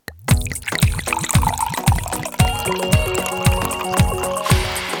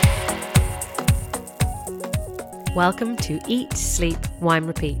Welcome to Eat, Sleep, Wine,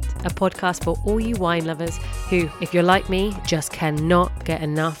 Repeat, a podcast for all you wine lovers who, if you're like me, just cannot get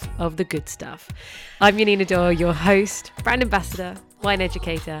enough of the good stuff. I'm Janina Doyle, your host, brand ambassador, wine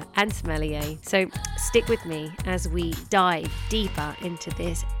educator and sommelier. So stick with me as we dive deeper into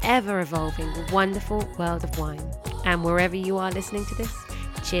this ever-evolving, wonderful world of wine. And wherever you are listening to this,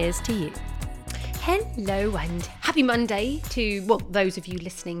 cheers to you. Hello and happy Monday to, those of you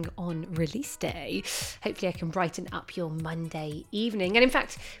listening on release day. Hopefully I can brighten up your Monday evening and in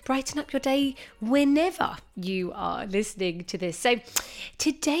fact, brighten up your day whenever you are listening to this. So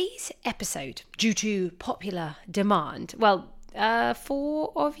today's episode, due to popular demand, 4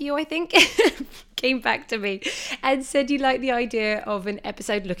 of you, I think, came back to me and said you like the idea of an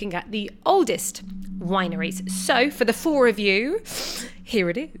episode looking at the oldest wineries. So for the 4 of you, here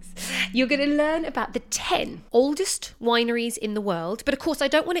it is. You're going to learn about the 10 oldest wineries in the world. But of course, I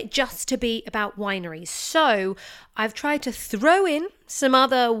don't want it just to be about wineries. So I've tried to throw in some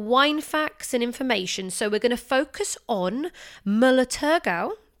other wine facts and information. So we're going to focus on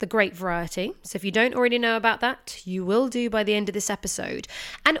Müller-Thurgau, the grape variety. So if you don't already know about that, you will do by the end of this episode.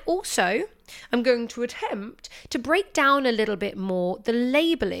 And also, I'm going to attempt to break down a little bit more the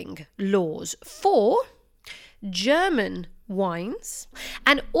labelling laws for German wines,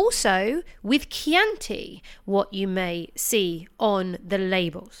 and also with Chianti, what you may see on the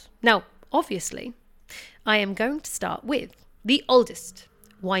labels. Now, obviously, I am going to start with the oldest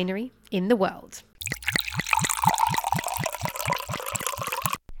winery in the world.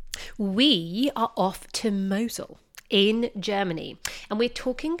 We are off to Mosel in Germany, and we're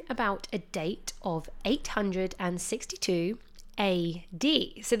talking about a date of 862 AD.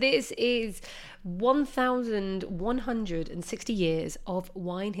 So this is 1,160 years of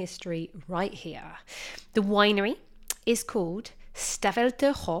wine history right here. The winery is called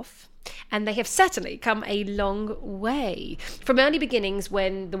Stavelter Hof, and they have certainly come a long way. From early beginnings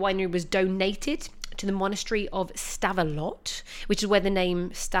when the winery was donated to the monastery of Stavelot, which is where the name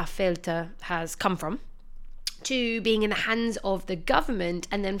Stavelter has come from, to being in the hands of the government,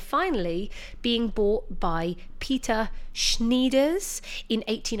 and then finally being bought by Peter Schneiders in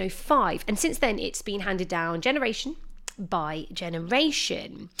 1805. And since then, it's been handed down generation by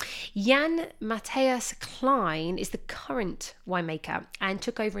generation. Jan Matthias Klein is the current winemaker and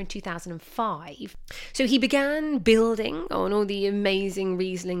took over in 2005. So he began building on all the amazing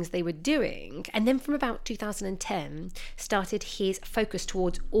Rieslings they were doing, and then from about 2010 started his focus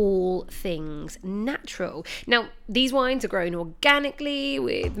towards all things natural. Now, these wines are grown organically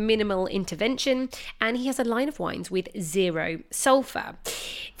with minimal intervention, and he has a line of wines with 0 sulfur.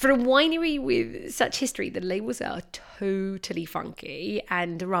 For a winery with such history, the labels are totally funky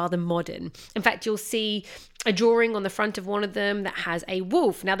and rather modern. In fact, you'll see a drawing on the front of one of them that has a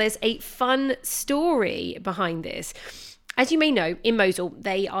wolf. Now, there's a fun story behind this. As you may know, in Mosel,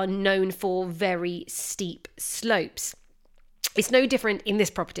 they are known for very steep slopes. It's no different in this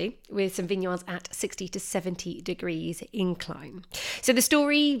property, with some vineyards at 60 to 70 degrees incline. So the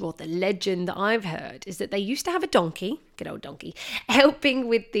story, or the legend that I've heard, is that they used to have a donkey, good old donkey, helping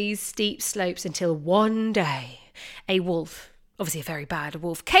with these steep slopes until one day a wolf, obviously a very bad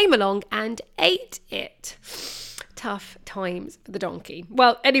wolf, came along and ate it. Tough times for the donkey.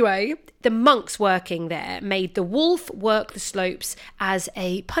 Well, anyway, the monks working there made the wolf work the slopes as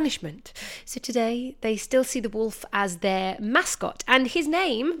a punishment. So today they still see the wolf as their mascot. And his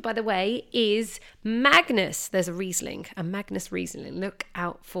name, by the way, is Magnus. There's a Riesling, a Magnus Riesling. Look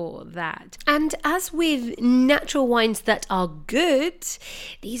out for that. And as with natural wines that are good,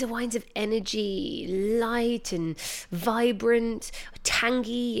 these are wines of energy, light and vibrant,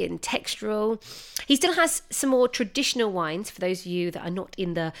 tangy and textural. He still has some more traditional wines for those of you that are not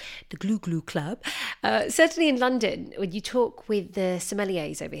in the Glue Glue Club. Certainly in London, when you talk with the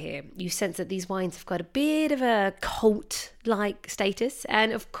sommeliers over here, you sense that these wines have got a bit of a cult-like status.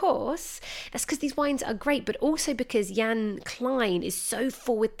 And of course, that's because these wines are great, but also because Jan Klein is so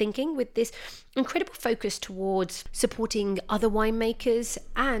forward-thinking with this incredible focus towards supporting other winemakers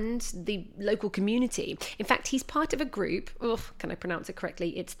and the local community. In fact, he's part of a group, can I pronounce it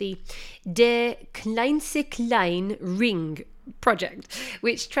correctly? It's the Der Kleinste Klein Ring project,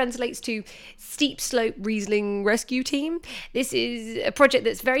 which translates to Steep Slope Riesling Rescue Team. This is a project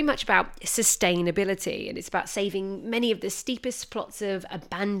that's very much about sustainability, and it's about saving many of the steepest plots of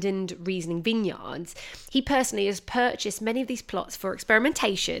abandoned Riesling vineyards. He personally has purchased many of these plots for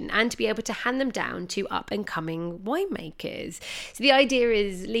experimentation and to be able to hand them down to up-and-coming winemakers. So the idea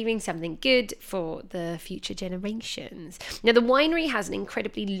is leaving something good for the future generations. Now, the winery has an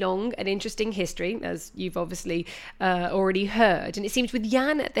incredibly long and interesting history, as you've obviously already heard. And it seems with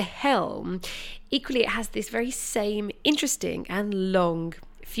Jan at the helm, equally it has this very same interesting and long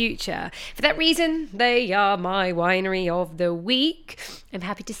future. For that reason, they are my winery of the week. I'm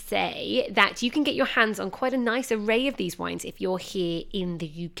happy to say that you can get your hands on quite a nice array of these wines if you're here in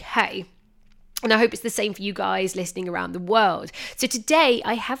the UK. And I hope it's the same for you guys listening around the world. So today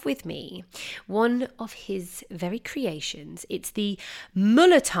I have with me one of his very creations. It's the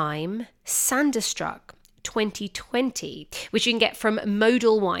Mullertime Sanderstruck 2020, which you can get from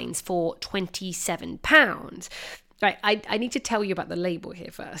Modal Wines for £27. Right, I need to tell you about the label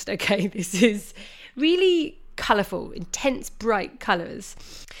here first, okay? This is really colourful, intense, bright colours.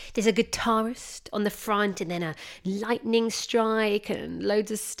 There's a guitarist on the front and then a lightning strike and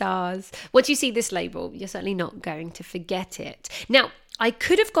loads of stars. Once you see this label, you're certainly not going to forget it. Now, I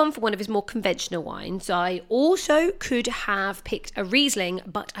could have gone for one of his more conventional wines. I also could have picked a Riesling,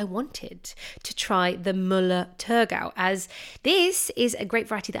 but I wanted to try the Müller-Thurgau, as this is a grape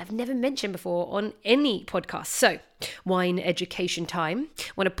variety that I've never mentioned before on any podcast. So, wine education time.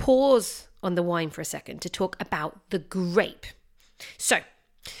 I want to pause on the wine for a second to talk about the grape. So,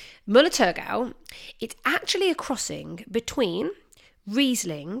 Müller-Thurgau, it's actually a crossing between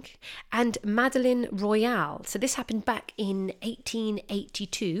Riesling and Madeleine Royale. So this happened back in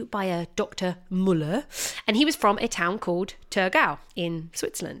 1882 by a Dr. Müller, and he was from a town called Thurgau in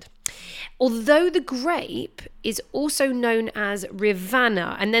Switzerland. Although the grape is also known as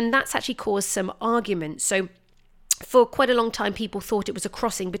Rivanna, and then that's actually caused some arguments. So for quite a long time, people thought it was a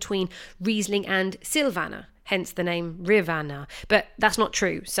crossing between Riesling and Silvaner, hence the name Rivanna. But that's not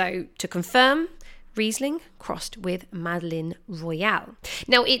true. So to confirm, Riesling crossed with Madeleine Royale.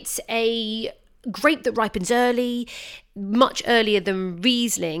 Now, it's a grape that ripens early, much earlier than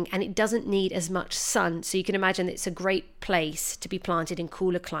Riesling, and it doesn't need as much sun. So you can imagine it's a great place to be planted in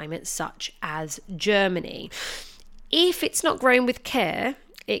cooler climates such as Germany. If it's not grown with care,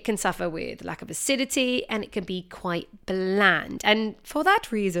 it can suffer with lack of acidity and it can be quite bland. And for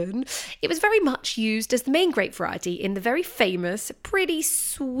that reason, it was very much used as the main grape variety in the very famous, pretty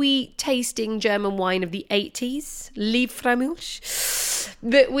sweet tasting German wine of the 80s, Liebfraumilch.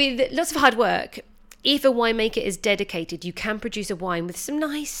 But with lots of hard work, if a winemaker is dedicated, you can produce a wine with some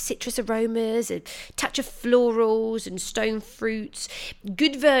nice citrus aromas, a touch of florals and stone fruits.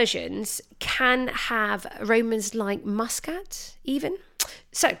 Good versions can have aromas like muscat even.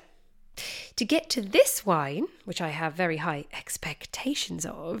 So, to get to this wine, which I have very high expectations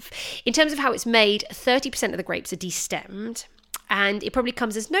of, in terms of how it's made, 30% of the grapes are destemmed. And it probably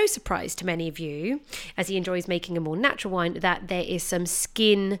comes as no surprise to many of you, as he enjoys making a more natural wine, that there is some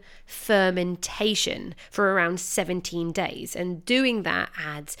skin fermentation for around 17 days. And doing that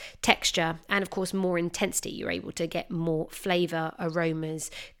adds texture and, of course, more intensity. You're able to get more flavour, aromas,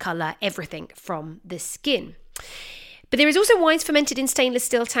 colour, everything from the skin. But there is also wines fermented in stainless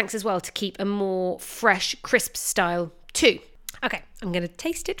steel tanks as well to keep a more fresh, crisp style too. Okay, I'm going to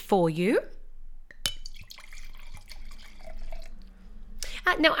taste it for you.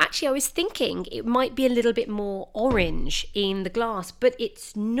 Now, actually, I was thinking it might be a little bit more orange in the glass, but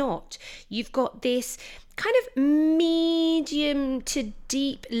it's not. You've got this kind of medium to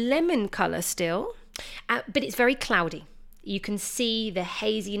deep lemon colour still, but it's very cloudy. You can see the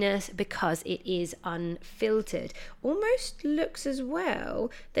haziness because it is unfiltered. Almost looks as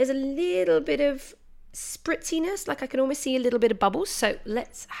well. There's a little bit of spritziness, like I can almost see a little bit of bubbles. So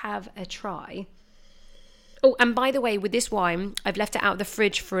let's have a try. Oh, and by the way, with this wine, I've left it out of the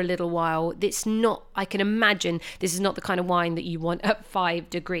fridge for a little while. It's not, I can imagine, this is not the kind of wine that you want at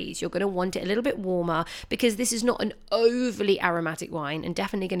 5 degrees. You're going to want it a little bit warmer because this is not an overly aromatic wine and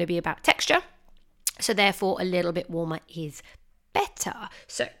definitely going to be about texture. So therefore, a little bit warmer is better.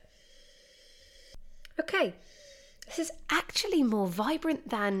 So, okay, this is actually more vibrant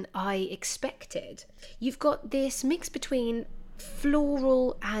than I expected. You've got this mix between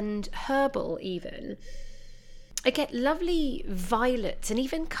floral and herbal even. I get lovely violets and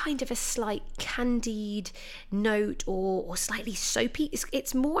even kind of a slight candied note or slightly soapy.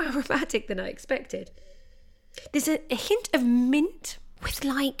 It's more aromatic than I expected. There's a hint of mint with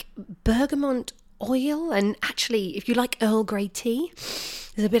like bergamot oil, and actually, if you like Earl Grey tea,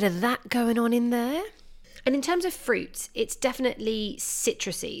 there's a bit of that going on in there. And in terms of fruits, it's definitely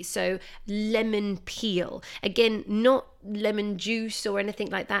citrusy, so lemon peel. Again, not lemon juice or anything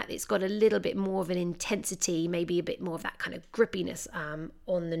like that. It's got a little bit more of an intensity, maybe a bit more of that kind of grippiness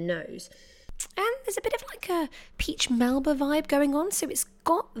on the nose. And there's a bit of like a peach Melba vibe going on. So it's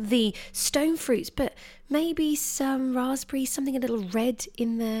got the stone fruits, but maybe some raspberry, something a little red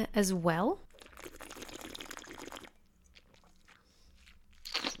in there as well.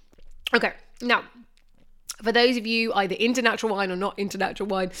 Okay, now, For those of you either into natural wine or not into natural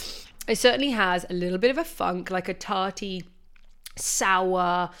wine, it certainly has a little bit of a funk, like a tarty,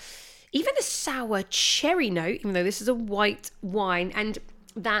 sour, even a sour cherry note, even though this is a white wine, and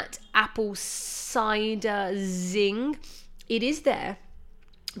that apple cider zing, it is there,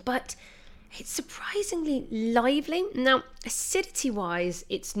 but it's surprisingly lively. Now, acidity wise,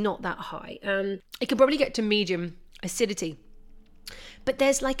 it's not that high. It can probably get to medium acidity, but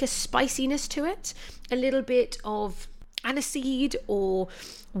there's like a spiciness to it, a little bit of aniseed or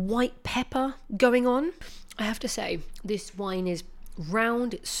white pepper going on. I have to say, this wine is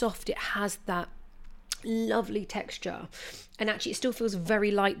round, it's soft, it has that lovely texture, and actually it still feels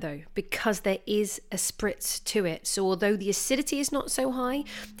very light though, because there is a spritz to it. So although the acidity is not so high,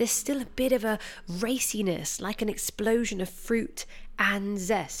 there's still a bit of a raciness, like an explosion of fruit and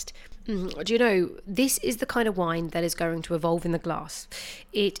zest. Do you know, this is the kind of wine that is going to evolve in the glass.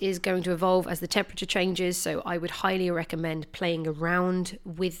 It is going to evolve as the temperature changes, so I would highly recommend playing around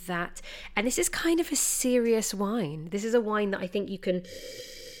with that. And this is kind of a serious wine. This is a wine that I think you can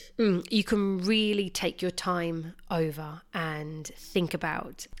really take your time over and think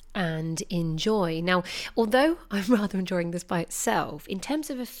about and enjoy. Now, although I'm rather enjoying this by itself, in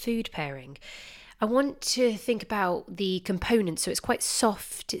terms of a food pairing, I want to think about the components. So it's quite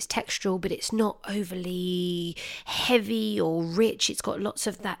soft, it's textural, but it's not overly heavy or rich. It's got lots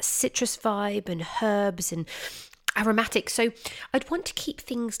of that citrus vibe and herbs and aromatic. So I'd want to keep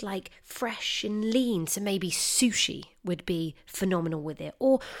things like fresh and lean. So maybe sushi would be phenomenal with it,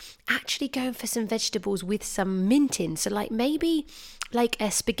 or actually going for some vegetables with some mint in. So like maybe like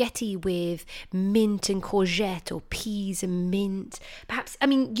a spaghetti with mint and courgette, or peas and mint. Perhaps, I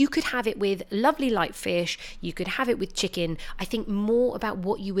mean, you could have it with lovely light fish. You could have it with chicken. I think more about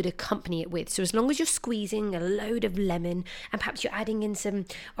what you would accompany it with. So as long as you're squeezing a load of lemon, and perhaps you're adding in some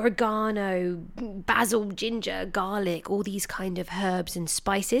oregano, basil, ginger, garlic, all these kind of herbs and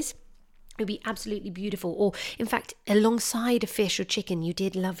spices, it would be absolutely beautiful. Or in fact, alongside a fish or chicken, you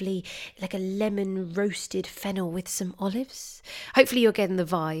did lovely, like a lemon roasted fennel with some olives. Hopefully you're getting the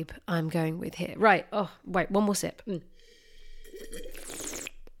vibe I'm going with here. Right. Oh, wait, one more sip.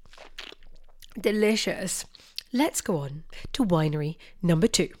 Delicious. Let's go on to winery number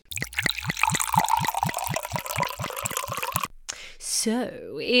 2.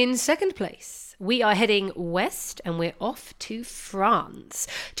 So, in second place, we are heading west, and we're off to France,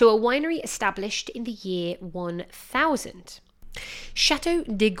 to a winery established in the year 1000. Chateau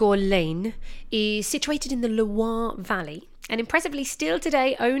de Gaulain is situated in the Loire Valley, and impressively still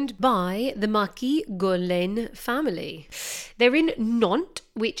today owned by the Marquis Gaulain family. They're in Nantes,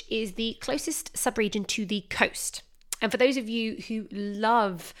 which is the closest subregion to the coast. And for those of you who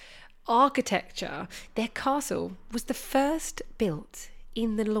love architecture, their castle was the first built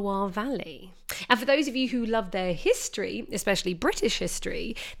in the Loire Valley. And for those of you who love their history, especially British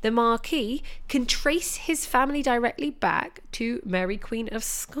history, the Marquis can trace his family directly back to Mary Queen of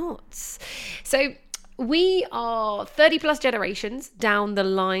Scots. So we are 30 plus generations down the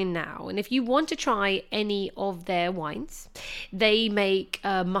line now. And if you want to try any of their wines, they make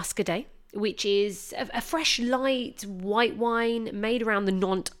Muscadet, which is a fresh, light white wine made around the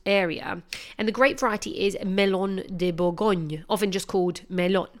Nantes area. And the grape variety is Melon de Bourgogne, often just called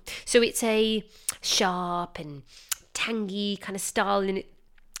Melon. So it's a sharp and tangy kind of style, and it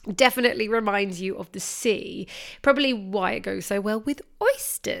definitely reminds you of the sea. Probably why it goes so well with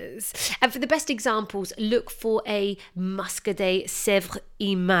oysters. And for the best examples, look for a Muscadet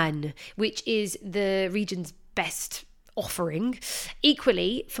Sèvres-Imane, which is the region's best offering.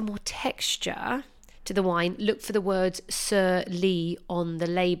 Equally, for more texture to the wine, look for the words Sur Lie on the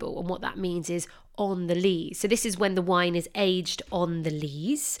label, and what that means is on the lees. So this is when the wine is aged on the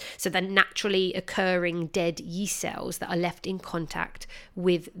lees, so the naturally occurring dead yeast cells that are left in contact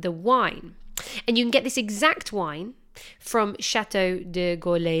with the wine. And you can get this exact wine from Chateau de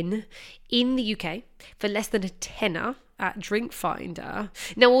Gaulain in the UK for less than a tenner at Drink Finder.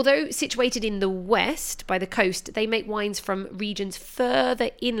 Now, although situated in the west by the coast, they make wines from regions further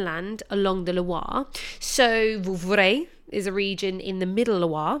inland along the Loire. So Vouvray is a region in the middle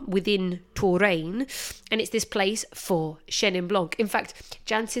Loire within Touraine, and it's this place for Chenin Blanc. In fact,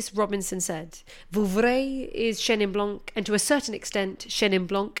 Jancis Robinson said, Vouvray is Chenin Blanc, and to a certain extent, Chenin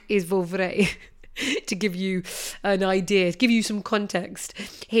Blanc is Vouvray. To give you an idea, to give you some context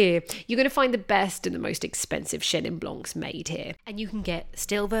here, you're going to find the best and the most expensive Chenin Blancs made here. And you can get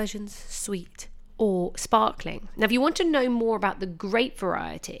still versions, sweet or sparkling. Now, if you want to know more about the grape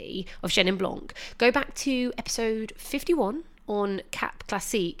variety of Chenin Blanc, go back to episode 51 on Cap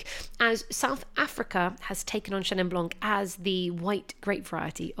Classique, as South Africa has taken on Chenin Blanc as the white grape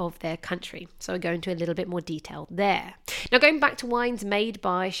variety of their country. So I go into a little bit more detail there. Now, going back to wines made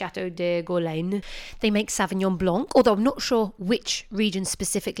by Chateau de Gaulain, they make Sauvignon Blanc, although I'm not sure which region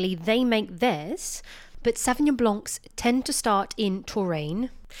specifically they make theirs. But Sauvignon Blancs tend to start in Touraine,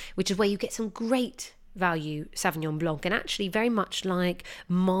 which is where you get some great value Sauvignon Blanc, and actually very much like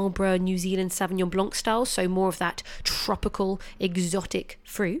Marlborough, New Zealand Sauvignon Blanc style, so more of that tropical, exotic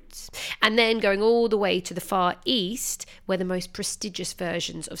fruits. And then going all the way to the far east, where the most prestigious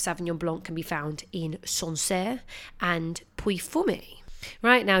versions of Sauvignon Blanc can be found in Sancerre and Puy-Fumé.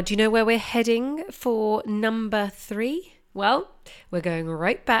 Right, now, do you know where we're heading for number 3? Well, we're going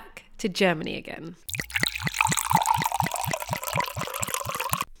right back to Germany again.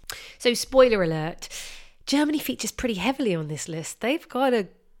 So, spoiler alert, Germany features pretty heavily on this list. They've got a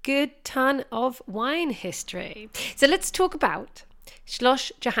good ton of wine history. So let's talk about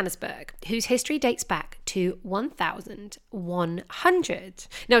Schloss Johannisberg, whose history dates back to 1100.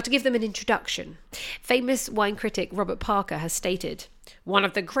 Now, to give them an introduction, famous wine critic Robert Parker has stated, "One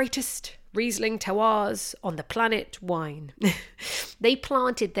of the greatest Riesling terroirs on the planet, wine." They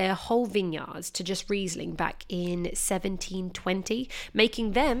planted their whole vineyards to just Riesling back in 1720,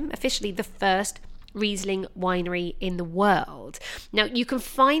 making them officially the first Riesling winery in the world. Now, you can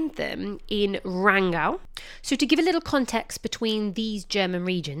find them in Rheingau. So to give a little context between these German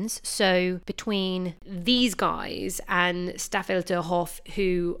regions, so between these guys and Staffelter Hof,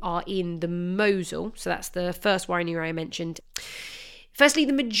 who are in the Mosel, so that's the first winery I mentioned. Firstly,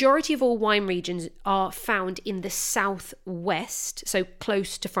 the majority of all wine regions are found in the southwest, so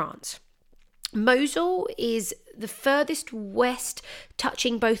close to France. Mosel is the furthest west,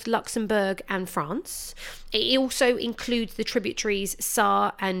 touching both Luxembourg and France. It also includes the tributaries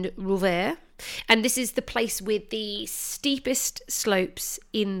Saar and Rouvert. And this is the place with the steepest slopes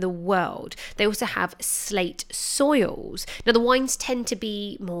in the world. They also have slate soils. Now, the wines tend to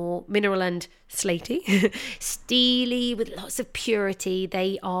be more mineral and slaty, steely with lots of purity.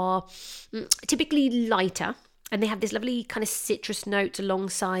 They are typically lighter, and they have this lovely kind of citrus note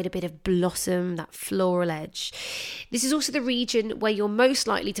alongside a bit of blossom, that floral edge. This is also the region where you're most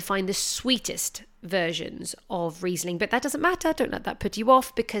likely to find the sweetest versions of Riesling, but that doesn't matter. Don't let that put you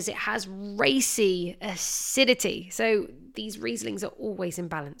off, because it has racy acidity. So these Rieslings are always in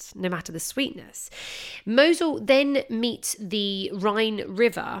balance, no matter the sweetness. Mosel then meets the Rhine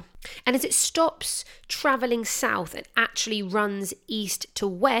River, and as it stops travelling south and actually runs east to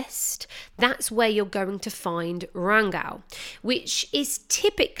west, that's where you're going to find Rheingau, which is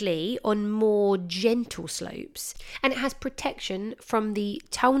typically on more gentle slopes, and it has protection from the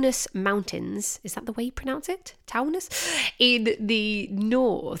Taunus Mountains. Is that the way you pronounce it? Taunus? In the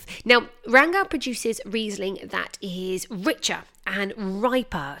north. Now, Rheingau produces Riesling that is richer and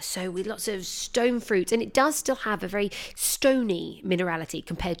riper, so with lots of stone fruits, and it does still have a very stony minerality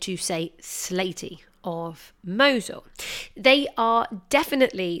compared to, say, slaty of Mosel. They are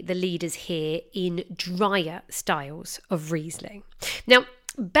definitely the leaders here in drier styles of Riesling. Now,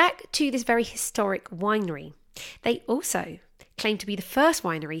 back to this very historic winery. They also claim to be the first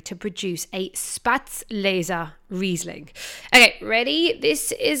winery to produce a Spätlese Riesling. Okay, ready?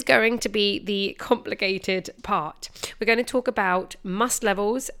 This is going to be the complicated part. We're going to talk about must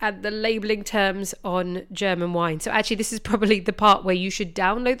levels and the labelling terms on German wine. So actually, this is probably the part where you should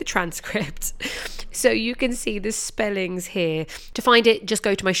download the transcript so you can see the spellings here. To find it, just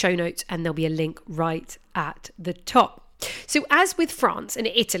go to my show notes and there'll be a link right at the top. So as with France and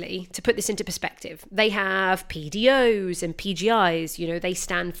Italy, to put this into perspective, they have PDOs and PGIs. You know, they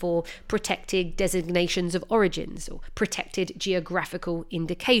stand for protected designations of origins or protected geographical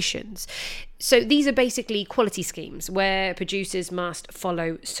indications. So these are basically quality schemes where producers must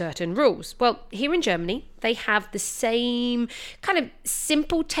follow certain rules. Well, here in Germany, they have the same kind of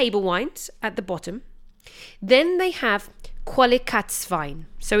simple table wines at the bottom. Then they have Qualitätswein.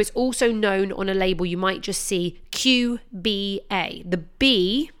 So it's also known on a label, you might just see QBA. The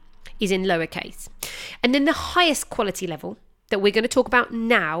B is in lowercase. And then the highest quality level that we're going to talk about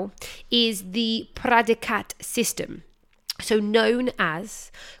now is the Prädikat system. So known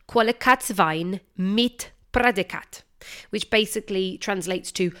as Qualitätswein mit Prädikat, which basically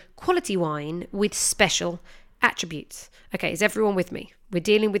translates to quality wine with special attributes. Okay, is everyone with me? We're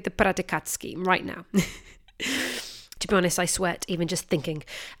dealing with the Prädikat scheme right now. To be honest, I sweat even just thinking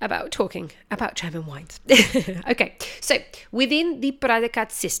about talking about German wines. Okay, so within the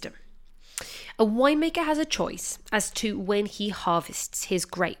Prädikat system, a winemaker has a choice as to when he harvests his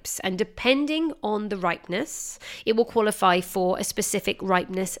grapes, and depending on the ripeness, it will qualify for a specific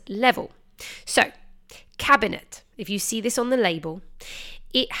ripeness level. So, Cabinet, if you see this on the label,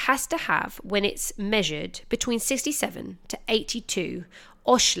 it has to have, when it's measured, between 67 to 82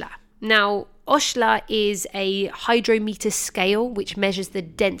 Oshla. Now, Oshla is a hydrometer scale which measures the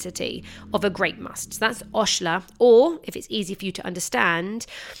density of a grape must. So that's Oshla, or if it's easy for you to understand,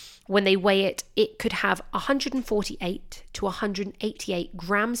 when they weigh it, it could have 148 to 188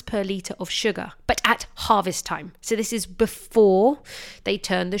 grams per litre of sugar, but at harvest time. So this is before they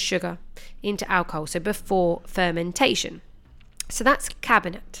turn the sugar into alcohol, so before fermentation. So that's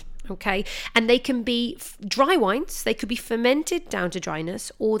Cabinet, okay? And they can be dry wines, they could be fermented down to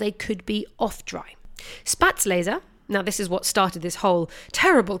dryness, or they could be off dry. Spätlese, now this is what started this whole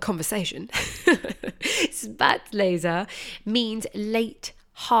terrible conversation. Spätlese means late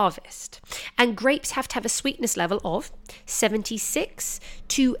harvest, and grapes have to have a sweetness level of 76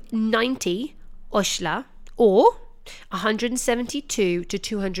 to 90 Oshla, or 172 to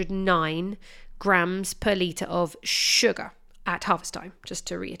 209 grams per litre of sugar at harvest time, just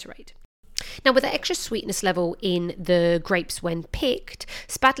to reiterate. Now, with the extra sweetness level in the grapes when picked,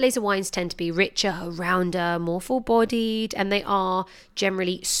 Spätlese wines tend to be richer, rounder, more full-bodied, and they are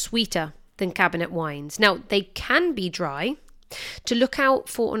generally sweeter than Cabinet wines. Now, they can be dry. To look out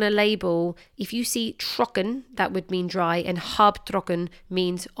for on a label, if you see trocken, that would mean dry, and halbtrocken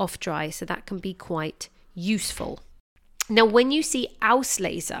means off dry, so that can be quite useful. Now, when you see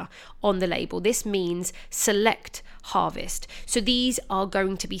Auslese on the label, this means select harvest. So these are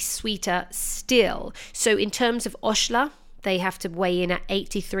going to be sweeter still. So in terms of Oshla, they have to weigh in at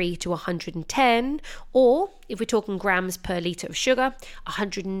 83 to 110, or if we're talking grams per litre of sugar,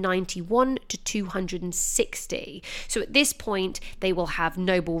 191 to 260. So at this point, they will have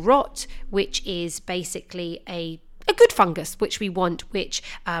noble rot, which is basically a good fungus, which we want, which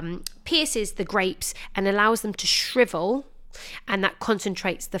pierces the grapes and allows them to shrivel, and that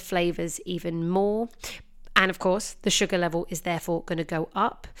concentrates the flavours even more. And of course, the sugar level is therefore going to go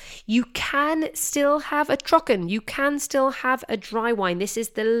up. You can still have a trocken. You can still have a dry wine. This is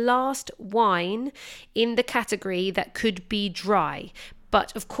the last wine in the category that could be dry.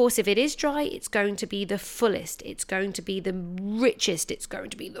 But of course, if it is dry, it's going to be the fullest. It's going to be the richest. It's going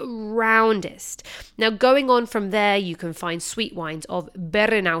to be the roundest. Now, going on from there, you can find sweet wines of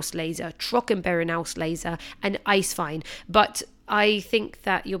Beerenauslese, Trockenbeerenauslese, and Eiswein. But I think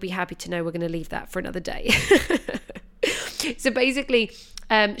that you'll be happy to know we're going to leave that for another day. So basically,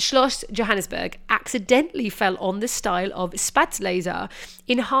 Schloss Johannesburg accidentally fell on the style of Spätlese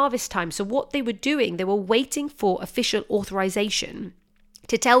in harvest time. So what they were doing, they were waiting for official authorization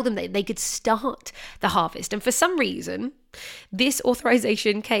to tell them that they could start the harvest. And for some reason, this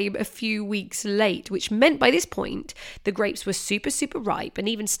authorization came a few weeks late, which meant by this point, the grapes were super, super ripe and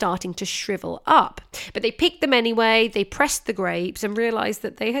even starting to shrivel up. But they picked them anyway, they pressed the grapes and realized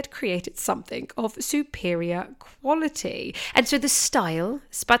that they had created something of superior quality. And so the style,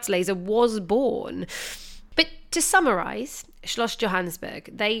 Spätlese, was born. But to summarize, Schloss Johannesburg,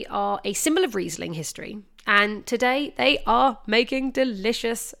 they are a symbol of Riesling history. And today they are making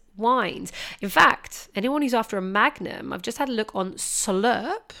delicious wines. In fact, anyone who's after a Magnum, I've just had a look on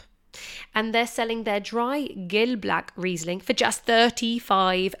Slurp, and they're selling their dry Gelblack Riesling for just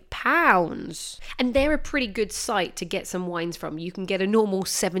 £35. And they're a pretty good site to get some wines from. You can get a normal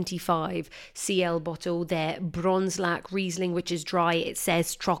 75 cl bottle. Their Bronzlack Riesling, which is dry, it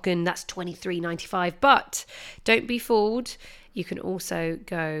says Trocken, that's £23.95. But don't be fooled. You can also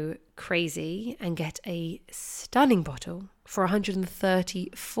go crazy and get a stunning bottle for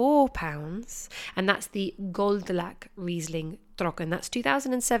 £134, and that's the Goldlack Riesling Trocken. That's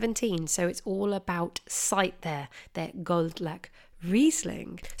 2017, so it's all about sight there, their Goldlack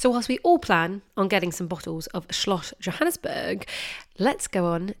Riesling. So whilst we all plan on getting some bottles of Schloss Johannesburg, let's go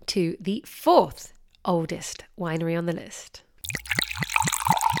on to the fourth oldest winery on the list.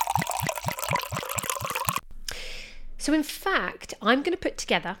 So in fact, I'm going to put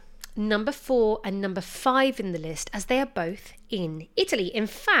together number 4 and number 5 in the list, as they are both in Italy. In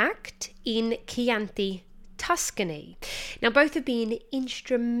fact, in Chianti, Tuscany. Now, both have been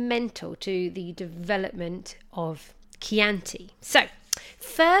instrumental to the development of Chianti. So,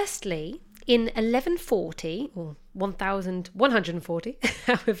 firstly, in 1140, or 1140,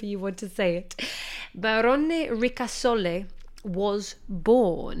 however you want to say it, Barone Ricasole was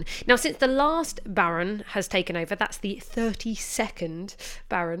born. Now, since the last Baron has taken over, that's the 32nd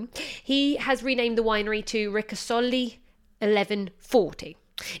Baron, he has renamed the winery to Ricasoli 1140.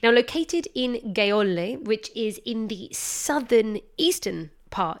 Now, located in Gaiole, which is in the southern eastern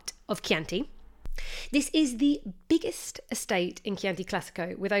part of Chianti, this is the biggest estate in Chianti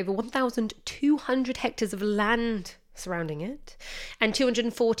Classico, with over 1,200 hectares of land surrounding it, and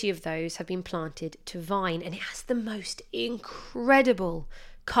 240 of those have been planted to vine, and it has the most incredible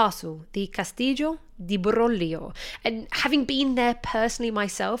castle, the Castillo di Broglio. And having been there personally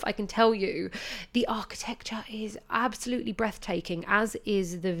myself, I can tell you the architecture is absolutely breathtaking, as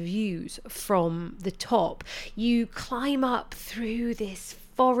is the views from the top. You climb up through this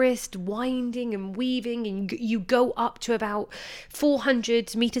forest, winding and weaving, and you go up to about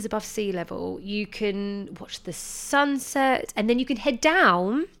 400 meters above sea level. You can watch the sunset, and then you can head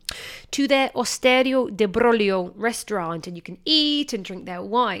down to their Osteria de Broglio restaurant, and you can eat and drink their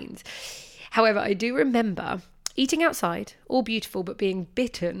wines. However, I do remember eating outside, all beautiful, but being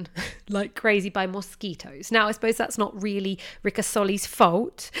bitten like crazy by mosquitoes. Now, I suppose that's not really Ricasoli's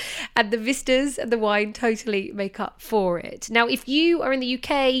fault, and the vistas and the wine totally make up for it. Now, if you are in the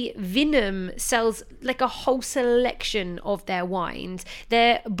UK, Vinum sells like a whole selection of their wines.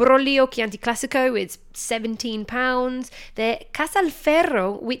 Their Broglio Chianti Classico is £17. Their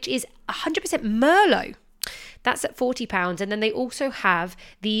Casalferro, which is 100% Merlot, that's at £40. And then they also have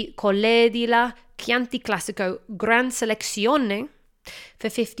the Colledila Chianti Classico Gran Selezione for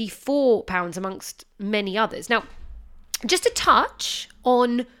 £54, amongst many others. Now, just to touch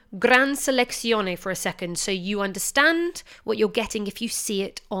on Gran Selezione for a second, so you understand what you're getting if you see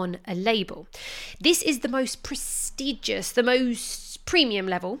it on a label. This is the most prestigious, the most premium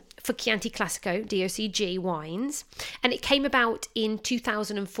level for Chianti Classico DOCG wines, and it came about in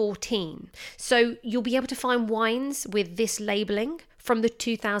 2014. So you'll be able to find wines with this labeling from the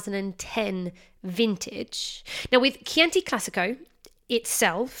 2010 vintage. Now, with Chianti Classico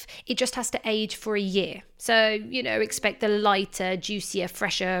itself, it just has to age for a year. So, expect the lighter, juicier,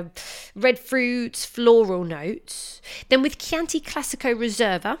 fresher red fruits, floral notes. Then with Chianti Classico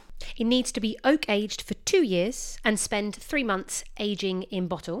Reserva, it needs to be oak aged for 2 years and spend 3 months aging in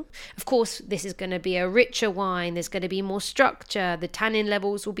bottle. Of course, this is going to be a richer wine. There's going to be more structure. The tannin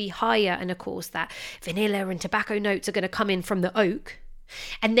levels will be higher. And of course, that vanilla and tobacco notes are going to come in from the oak.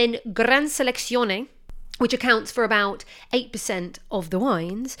 And then Gran Selezione, which accounts for about 8% of the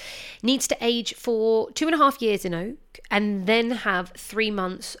wines, needs to age for 2.5 years in oak and then have 3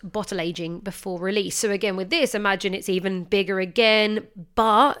 months bottle aging before release. So again, with this, imagine it's even bigger again,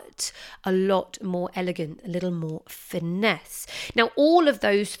 but a lot more elegant, a little more finesse. Now, all of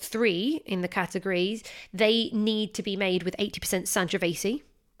those three in the categories, they need to be made with 80% Sangiovese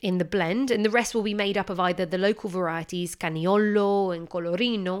in the blend, and the rest will be made up of either the local varieties Caniolo and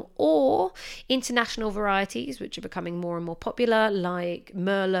Colorino or international varieties which are becoming more and more popular like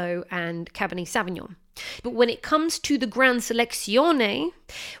Merlot and Cabernet Sauvignon. But when it comes to the Gran Selezione,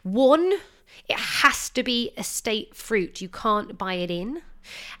 one, it has to be estate fruit. You can't buy it in.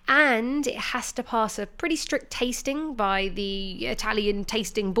 And it has to pass a pretty strict tasting by the Italian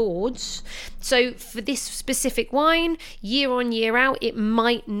tasting boards. So for this specific wine, year on, year out, it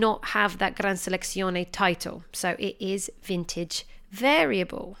might not have that Gran Selezione title. So it is vintage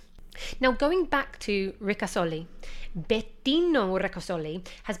variable. Now, going back to Ricasoli, Bettino Ricasoli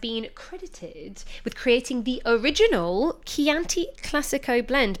has been credited with creating the original Chianti Classico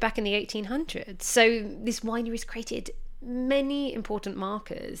blend back in the 1800s. So this winery has created many important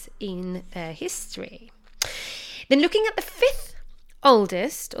markers in their history. Then looking at the fifth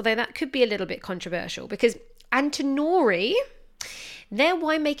oldest, although that could be a little bit controversial, because Antinori, their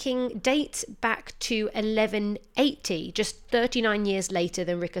winemaking dates back to 1180, just 39 years later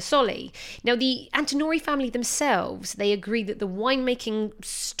than Ricasoli. Now, the Antinori family themselves, they agree that the winemaking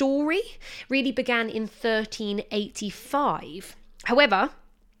story really began in 1385. However,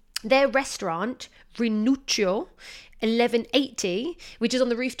 their restaurant, Rinuccio, 1180, which is on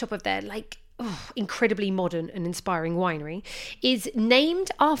the rooftop of their incredibly modern and inspiring winery, is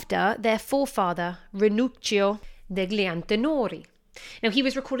named after their forefather Rinuccio degli Antinori. Now, he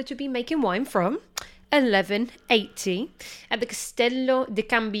was recorded to be making wine from 1180 at the Castello di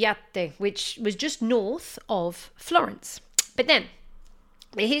Cambiate, which was just north of Florence. But then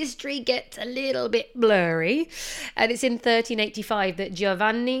the history gets a little bit blurry, and it's in 1385 that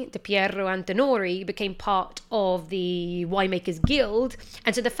Giovanni de Piero Antinori became part of the Winemakers Guild,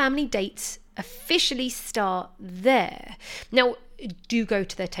 and so the family dates officially start there. Now, do go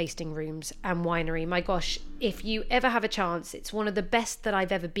to their tasting rooms and winery. My gosh, if you ever have a chance, it's one of the best that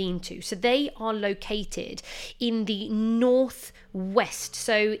I've ever been to. So they are located in the northwest,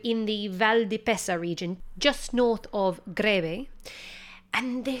 so in the Val di Pesa region, just north of Greve.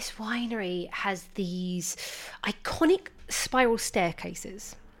 And this winery has these iconic spiral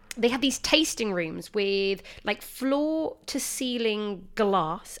staircases. They have these tasting rooms with floor to ceiling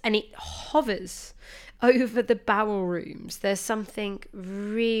glass, and it hovers over the barrel rooms. There's something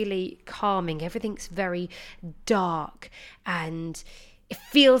really calming. Everything's very dark and it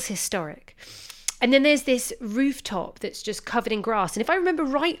feels historic. And then there's this rooftop that's just covered in grass. And if I remember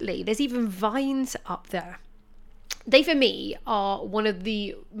rightly, there's even vines up there. They, for me, are one of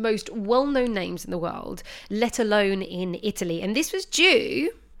the most well-known names in the world, let alone in Italy. And this was due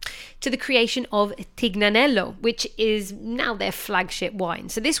to the creation of Tignanello, which is now their flagship wine.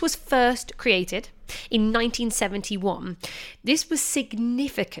 So this was first created in 1971. This was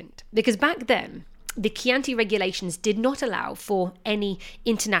significant because back then, the Chianti regulations did not allow for any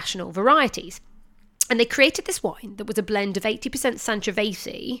international varieties. And they created this wine that was a blend of 80%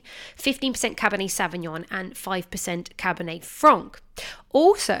 Sangiovese, 15% Cabernet Sauvignon, and 5% Cabernet Franc.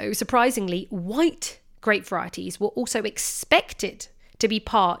 Also, surprisingly, white grape varieties were also expected to be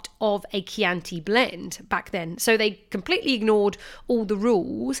part of a Chianti blend back then. So they completely ignored all the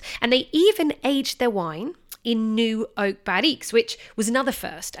rules, and they even aged their wine in new oak barriques, which was another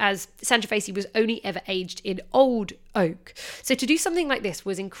first, as Sangiovese was only ever aged in old oak. So to do something like this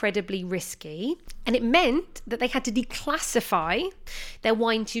was incredibly risky, and it meant that they had to declassify their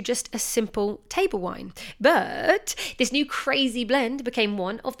wine to just a simple table wine. But this new crazy blend became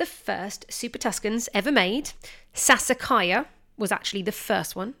one of the first Super Tuscans ever made. Sassicaia was actually the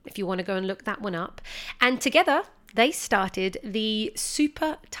first one, if you want to go and look that one up. And together, they started the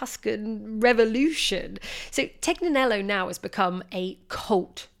Super Tuscan revolution. So Tignanello now has become a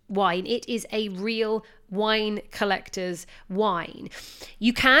cult wine. It is a real wine collector's wine.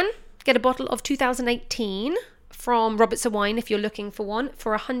 You can get a bottle of 2018 from Robertson Wine if you're looking for one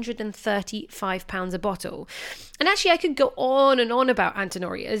for £135 a bottle. And actually, I could go on and on about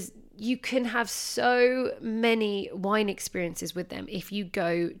Antinori, as you can have so many wine experiences with them if you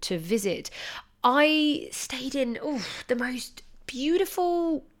go to visit. I stayed in the most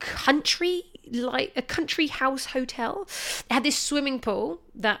beautiful country, like a country house hotel. It had this swimming pool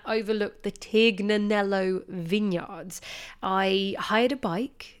that overlooked the Tignanello vineyards. I hired a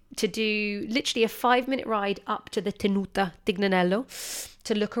bike to do literally a 5-minute ride up to the Tenuta Tignanello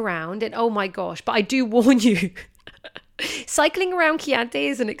to look around. And oh my gosh, but I do warn you, cycling around Chianti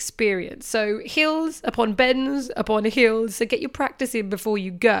is an experience. So hills upon bends upon hills. So get your practice in before you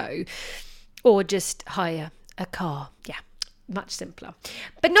go. Or just hire a car. Yeah, much simpler,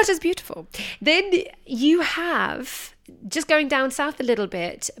 but not as beautiful. Then you have, just going down south a little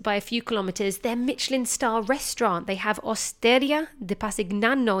bit by a few kilometers, their Michelin star restaurant. They have Osteria di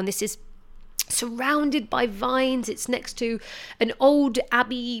Pasignano, and this is surrounded by vines. It's next to an old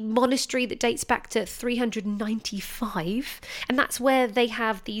abbey monastery that dates back to 395, and that's where they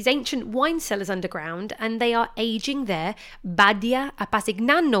have these ancient wine cellars underground, and they are aging their Badia a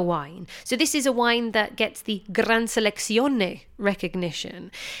Pasignano wine. So this is a wine that gets the Gran Selezione recognition,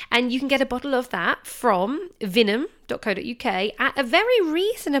 and you can get a bottle of that from vinum.co.uk at a very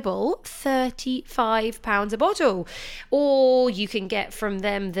reasonable £35 a bottle. Or you can get from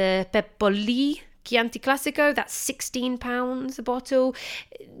them the Peppoli Chianti Classico, that's £16 a bottle.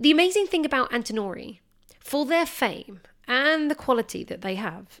 The amazing thing about Antinori, for their fame and the quality that they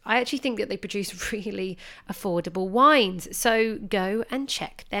have, I actually think that they produce really affordable wines. So go and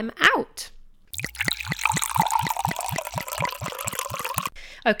check them out.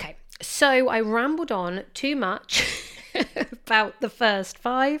 Okay, so I rambled on too much about the first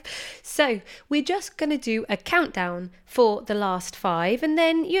 5. So we're just going to do a countdown for the last 5. And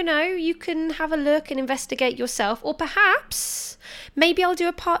then, you can have a look and investigate yourself. Or perhaps, maybe I'll do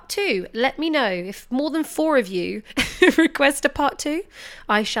a part 2. Let me know. If more than 4 of you request a part 2,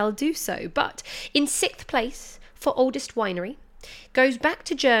 I shall do so. But in 6th place for oldest winery, goes back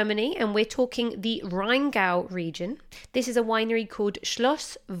to Germany, and we're talking the Rheingau region. This is a winery called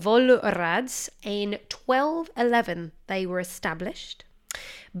Schloss Wollrads. In 1211 they were established.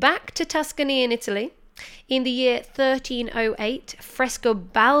 Back to Tuscany in Italy. In the year 1308,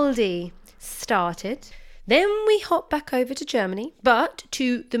 Frescobaldi started. Then we hop back over to Germany, but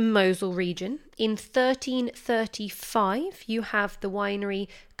to the Mosel region. In 1335 you have the winery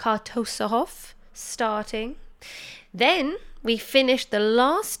Kartoserhof starting. Then we finished the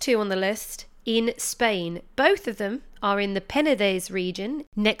last 2 on the list in Spain. Both of them are in the Penedès region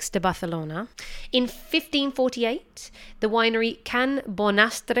next to Barcelona. In 1548, the winery Can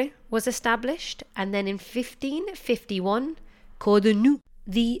Bonastre was established. And then in 1551, Cordenu,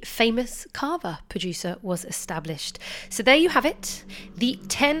 the famous cava producer, was established. So there you have it, the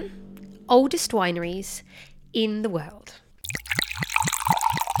 10 oldest wineries in the world.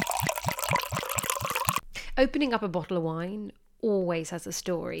 Opening up a bottle of wine always has a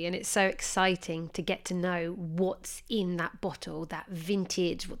story, and it's so exciting to get to know what's in that bottle, that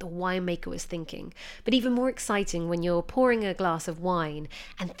vintage, what the winemaker was thinking. But even more exciting when you're pouring a glass of wine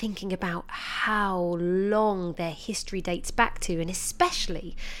and thinking about how long their history dates back to, and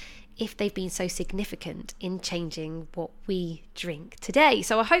especially if they've been so significant in changing what we drink today.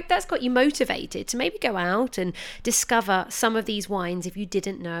 So I hope that's got you motivated to maybe go out and discover some of these wines if you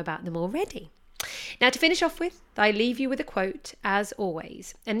didn't know about them already. Now, to finish off with, I leave you with a quote, as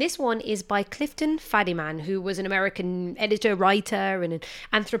always. And this one is by Clifton Fadiman, who was an American editor, writer, and an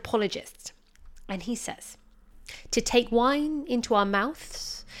anthropologist. And he says, "To take wine into our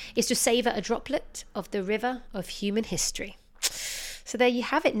mouths is to savour a droplet of the river of human history." So there you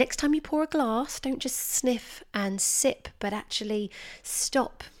have it. Next time you pour a glass, don't just sniff and sip, but actually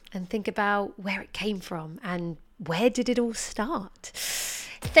stop and think about where it came from and where did it all start.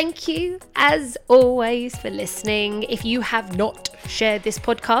 Thank you, as always, for listening. If you have not shared this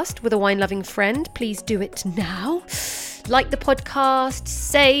podcast with a wine-loving friend, please do it now. Like the podcast,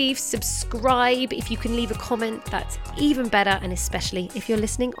 save, subscribe. If you can leave a comment, that's even better, and especially if you're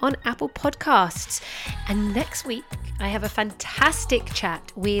listening on Apple Podcasts. And next week, I have a fantastic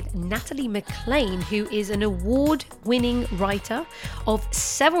chat with Natalie McLean, who is an award-winning writer of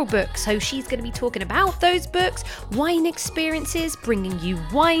several books. So she's going to be talking about those books, wine experiences, bringing you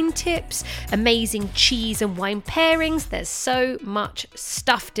wine tips, amazing cheese and wine pairings. There's so much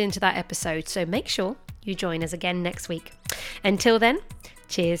stuffed into that episode. So make sure you join us again next week. Until then,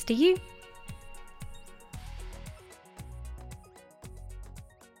 cheers to you.